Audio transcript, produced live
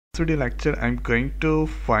video lecture I'm going to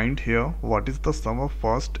find here what is the sum of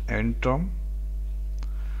first n term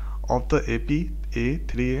of the AP A,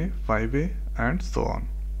 3A, 5A and so on.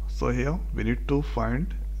 So here we need to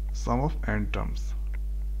find sum of n terms.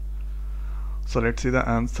 So let's see the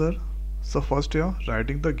answer. So first here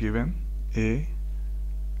writing the given A,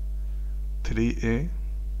 3A,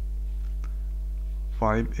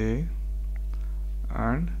 5A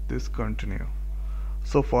and this continue.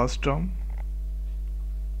 So first term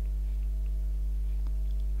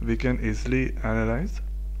we can easily analyze.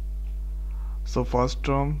 So first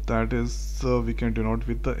term, that is we can denote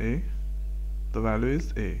with the A, the value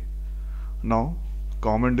is A. Now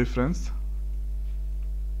common difference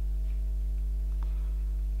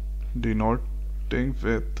denoting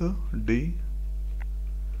with D.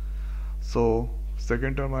 So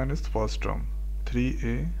second term minus first term,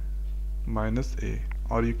 3A minus A,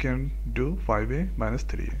 or you can do 5A minus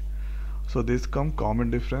 3A. So this common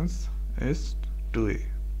difference is 2A.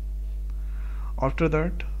 After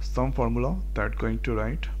that some formula that going to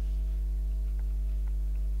write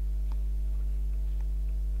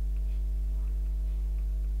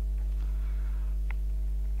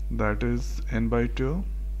that is n by 2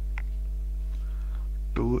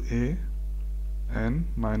 2A n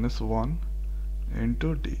minus 1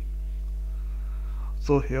 into D.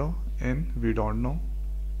 So here n we don't know,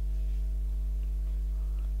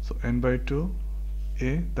 so n by 2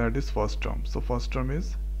 A, that is first term, so first term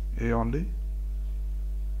is A only,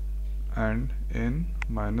 and n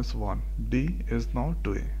minus 1, D is now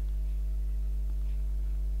 2A.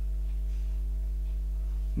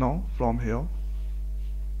 Now from here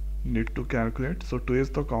need to calculate, so 2 is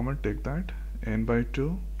the common, take that, n by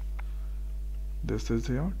 2, this is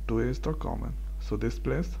here, 2A is the common, so this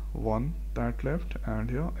place 1 that left, and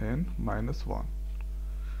here n minus 1,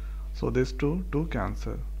 so this 2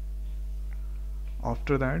 cancel.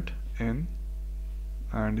 After that n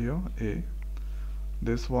and here A,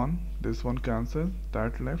 this one cancel,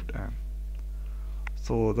 that left n,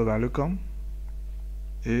 so the value come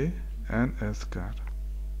A n s square.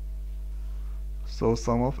 So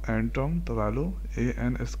sum of n term, the value A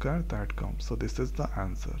n square, that comes. So this is the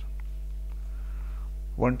answer.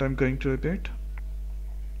 One time going to repeat.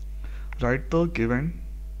 Write the given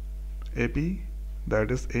AP, that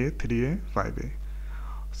is A, 3A, 5A.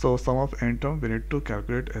 So sum of n term we need to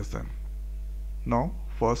calculate Sn. Now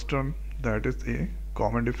first term, that is A,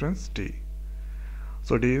 common difference D.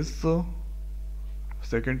 So D is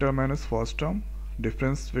second term minus first term,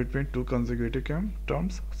 difference between two consecutive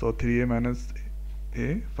terms. So 3A minus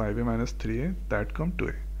A, 5A minus 3A, that come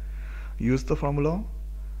 2A. Use the formula,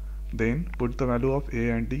 then put the value of A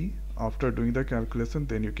and D. After doing the calculation,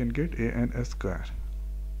 then you can get A n s square.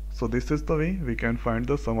 So this is the way we can find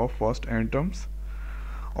the sum of first n terms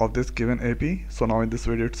of this given AP. So now in this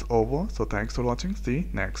video it's over. So thanks for watching. See you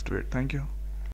next video. Thank you.